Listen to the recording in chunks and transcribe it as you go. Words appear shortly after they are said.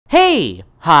Hey!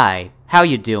 Hi, how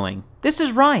you doing? This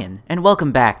is Ryan, and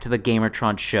welcome back to the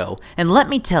Gamertron Show, and let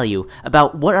me tell you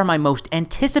about what are my most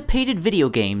anticipated video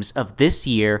games of this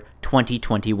year,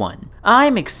 2021.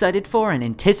 I'm excited for and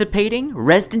anticipating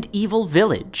Resident Evil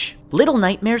Village, Little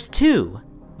Nightmares 2,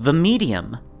 The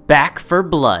Medium, Back 4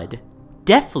 Blood,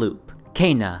 Deathloop,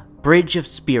 Kena, Bridge of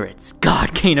Spirits. God,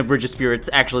 Kena Bridge of Spirits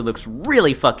actually looks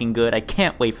really fucking good. I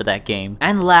can't wait for that game.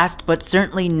 And last but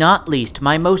certainly not least,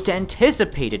 my most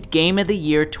anticipated game of the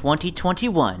year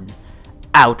 2021,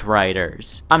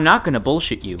 Outriders. I'm not gonna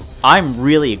bullshit you. I'm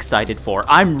really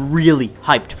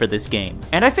hyped for this game.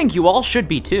 And I think you all should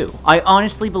be too. I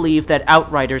honestly believe that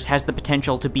Outriders has the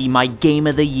potential to be my game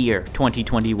of the year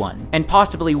 2021, and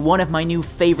possibly one of my new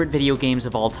favorite video games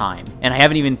of all time. And I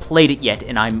haven't even played it yet,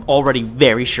 and I'm already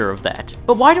very sure of that.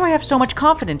 But why do I have so much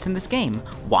confidence in this game?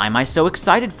 Why am I so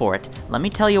excited for it? Let me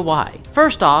tell you why.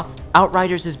 First off,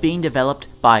 Outriders is being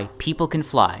developed by People Can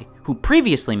Fly, who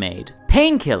previously made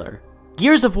Painkiller,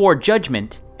 Gears of War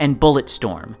Judgment, and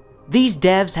Bulletstorm. These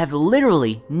devs have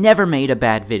literally never made a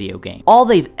bad video game. All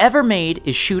they've ever made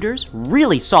is shooters,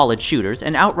 really solid shooters,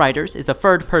 and Outriders is a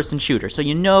third-person shooter, so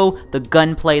you know the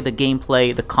gunplay, the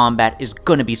gameplay, the combat is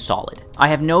gonna be solid. I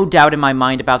have no doubt in my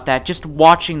mind about that. Just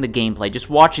watching the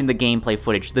gameplay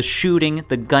footage, the shooting,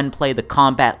 the gunplay, the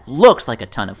combat looks like a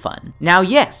ton of fun. Now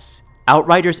yes,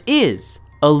 Outriders is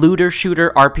a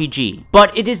looter-shooter RPG,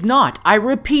 but it is not, I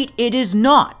repeat, it is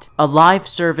not a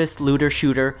live-service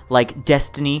looter-shooter like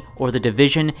Destiny or The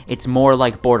Division. It's more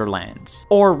like Borderlands,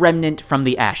 or Remnant from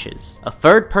the Ashes. A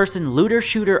third-person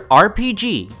looter-shooter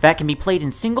RPG that can be played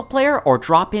in single-player or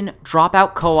drop-in,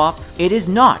 drop-out co-op. It is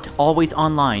not always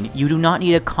online. You do not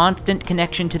need a constant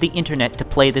connection to the internet to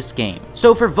play this game.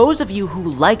 So for those of you who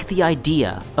like the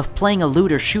idea of playing a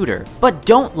looter-shooter, but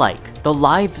don't like the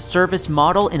live-service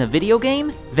model in a video game,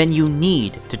 then you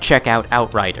need to check out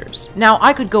Outriders. Now,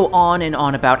 I could go on and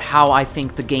on about how I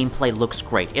think the gameplay looks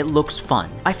great. It looks fun.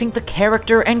 I think the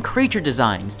character and creature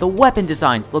designs, the weapon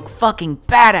designs look fucking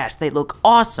badass. They look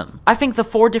awesome. I think the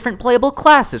 4 different playable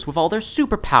classes with all their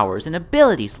superpowers and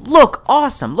abilities look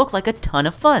awesome, look like a ton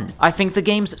of fun. I think the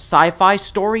game's sci-fi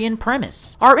story and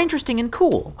premise are interesting and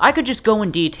cool. I could just go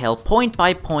in detail, point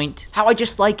by point, how I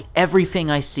just like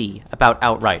everything I see about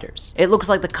Outriders. It looks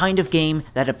like the kind of game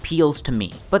that appeals to me.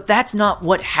 But that's not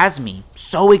what has me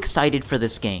so excited for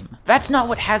this game. That's not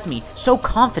what has me so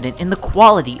confident in the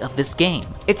quality of this game.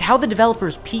 It's how the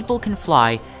developers People Can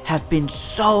Fly have been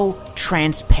so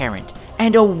transparent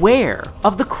and aware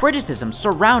of the criticism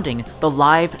surrounding the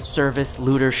live service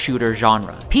looter shooter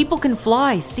genre. People Can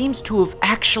Fly seems to have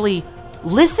actually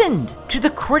listened to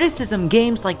the criticism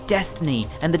games like Destiny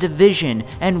and The Division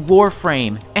and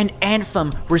Warframe and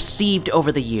Anthem received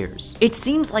over the years. It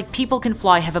seems like People Can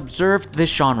Fly have observed this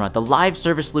genre, the live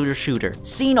service looter shooter,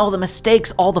 seen all the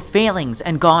mistakes, all the failings,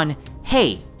 and gone,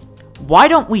 hey, why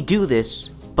don't we do this,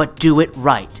 but do it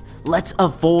right? Let's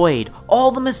avoid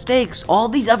all the mistakes all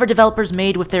these other developers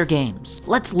made with their games.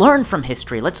 Let's learn from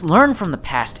history, let's learn from the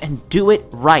past, and do it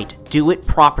right, do it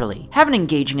properly. Have an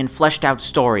engaging and fleshed out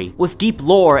story with deep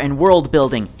lore and world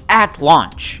building at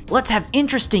launch. Let's have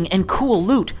interesting and cool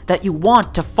loot that you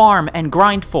want to farm and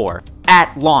grind for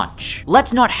at launch.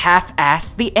 Let's not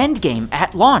half-ass the endgame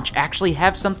at launch. Actually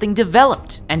have something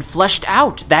developed and fleshed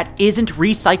out that isn't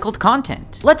recycled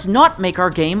content. Let's not make our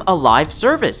game a live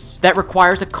service that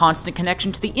requires a constant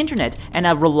connection to the internet and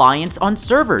a reliance on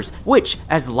servers, which,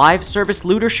 as live service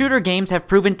looter shooter games have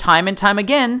proven time and time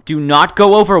again, do not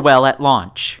go over well at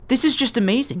launch. This is just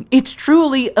amazing. It's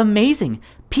truly amazing.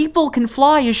 People Can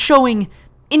Fly is showing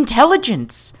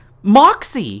intelligence,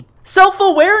 moxie,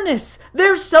 self-awareness.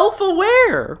 They're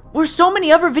self-aware. Where so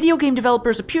many other video game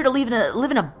developers appear to live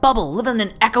in a bubble, live in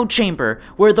an echo chamber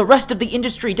where the rest of the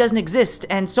industry doesn't exist,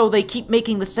 and so they keep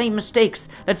making the same mistakes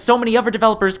that so many other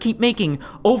developers keep making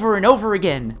over and over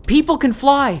again. People Can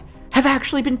Fly have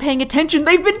actually been paying attention.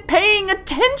 They've been paying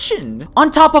attention.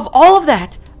 On top of all of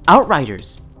that,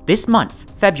 Outriders, this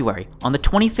month, February, on the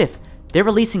 25th, they're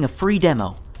releasing a free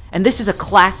demo. And this is a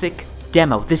classic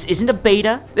demo. This isn't a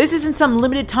beta. This isn't some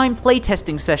limited time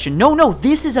playtesting session. No,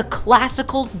 this is a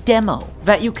classical demo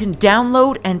that you can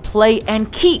download and play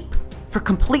and keep for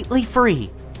completely free.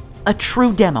 A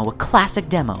true demo, a classic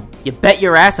demo. You bet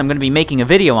your ass I'm gonna be making a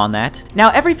video on that. Now,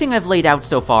 everything I've laid out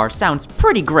so far sounds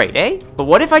pretty great, eh? But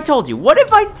what if I told you? What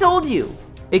if I told you?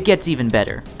 It gets even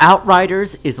better.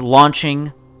 Outriders is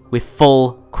launching with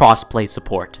full crossplay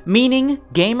support, meaning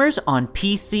gamers on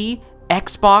PC,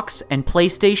 Xbox, and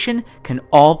PlayStation can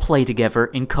all play together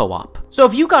in co-op. So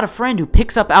if you got a friend who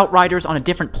picks up Outriders on a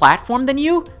different platform than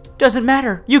you, doesn't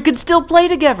matter. You can still play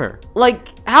together. Like,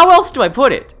 how else do I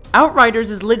put it?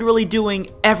 Outriders is literally doing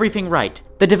everything right.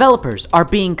 The developers are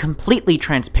being completely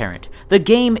transparent. The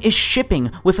game is shipping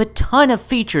with a ton of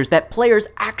features that players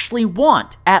actually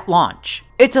want at launch.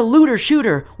 It's a looter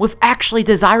shooter with actually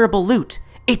desirable loot.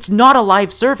 It's not a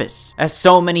live service, as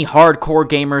so many hardcore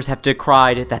gamers have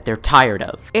decried that they're tired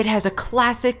of. It has a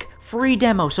classic free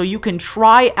demo, so you can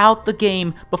try out the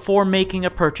game before making a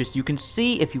purchase. You can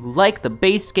see if you like the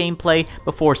base gameplay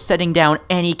before setting down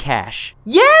any cash.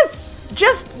 Yes!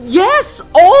 Just yes!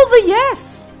 All the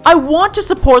yes! I want to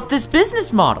support this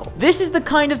business model. This is the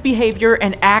kind of behavior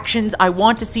and actions I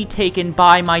want to see taken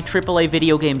by my AAA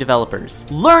video game developers.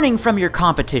 Learning from your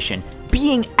competition,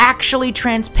 being actually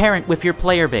transparent with your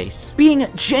player base, being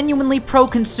genuinely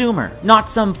pro-consumer, not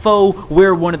some faux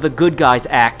we're one of the good guys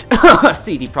act.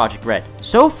 CD Projekt Red.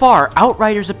 So far,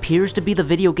 Outriders appears to be the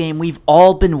video game we've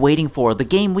all been waiting for, the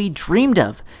game we dreamed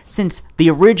of since the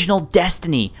original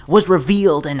Destiny was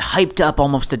revealed and hyped up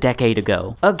almost a decade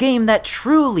ago. A game that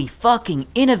truly fucking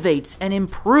innovates and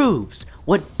improves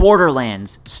what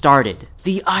Borderlands started.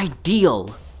 The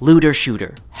ideal looter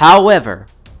shooter. However,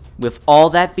 with all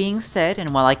that being said,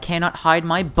 and while I cannot hide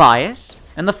my bias,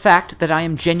 and the fact that I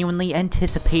am genuinely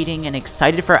anticipating and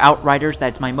excited for Outriders,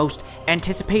 that's my most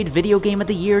anticipated video game of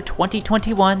the year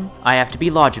 2021, I have to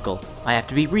be logical, I have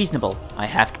to be reasonable, I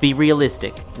have to be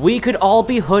realistic. We could all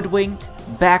be hoodwinked,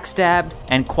 backstabbed,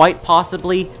 and quite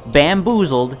possibly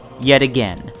bamboozled yet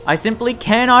again. I simply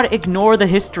cannot ignore the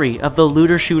history of the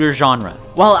looter shooter genre.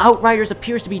 While Outriders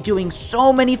appears to be doing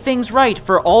so many things right,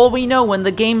 for all we know when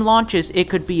the game launches, it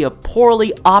could be a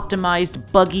poorly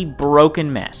optimized, buggy,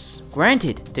 broken mess.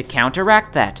 Granted, to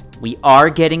counteract that, we are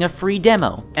getting a free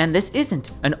demo, and this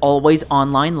isn't an always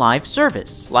online live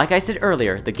service. Like I said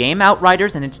earlier, the game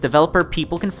Outriders and its developer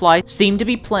People Can Fly seem to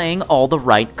be playing all the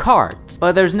right cards.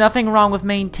 But there's nothing wrong with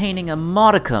maintaining a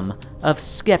modicum of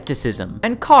skepticism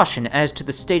and caution as to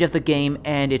the state of the game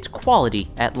and its quality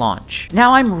at launch.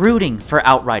 Now I'm rooting for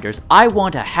Outriders. I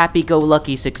want a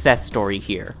happy-go-lucky success story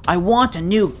here. I want a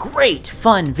new, great,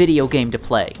 fun video game to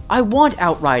play. I want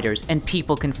Outriders and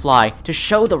People Can Fly to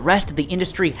show the rest of the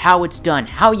industry how it's done,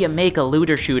 how you make a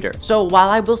looter shooter. So while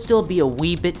I will still be a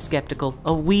wee bit skeptical,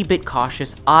 a wee bit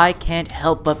cautious, I can't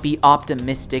help but be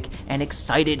optimistic and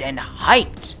excited and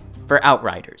hyped for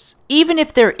Outriders. Even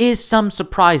if there is some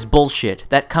surprise bullshit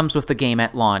that comes with the game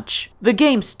at launch, the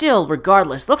game still,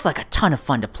 regardless, looks like a ton of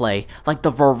fun to play. Like the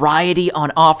variety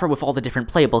on offer with all the different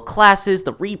playable classes,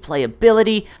 the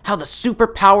replayability, how the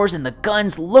superpowers and the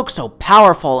guns look so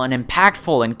powerful and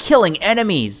impactful and killing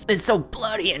enemies. It's so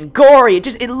bloody and gory,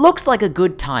 it looks like a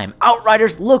good time.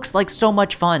 Outriders looks like so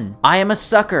much fun. I am a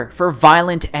sucker for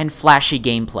violent and flashy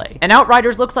gameplay, and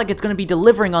Outriders looks like it's going to be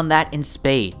delivering on that in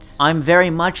spades. I'm very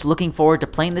much looking forward to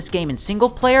playing this game in single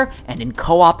player and in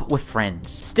co-op with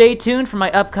friends. Stay tuned for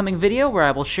my upcoming video where I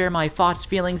will share my thoughts,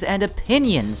 feelings, and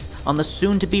opinions on the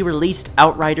soon-to-be released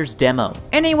Outriders demo.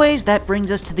 Anyways, that brings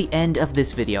us to the end of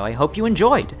this video. I hope you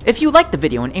enjoyed. If you liked the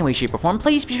video in any way, shape, or form,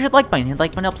 please be sure to like button. Hit the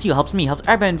like button helps you, helps me, helps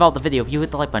everybody involved in the video. If you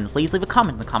hit the like button, please leave a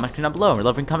comment in the comment section down below. We're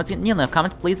loving comments, getting a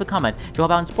comment, please leave a comment. If you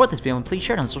want to support this video, please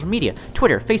share it on social media,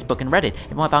 Twitter, Facebook, and Reddit. If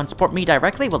you want to support me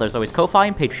directly, well, there's always Ko-Fi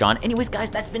and Patreon. Anyways,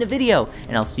 guys, that's been a video,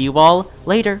 and I'll see you all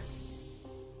later.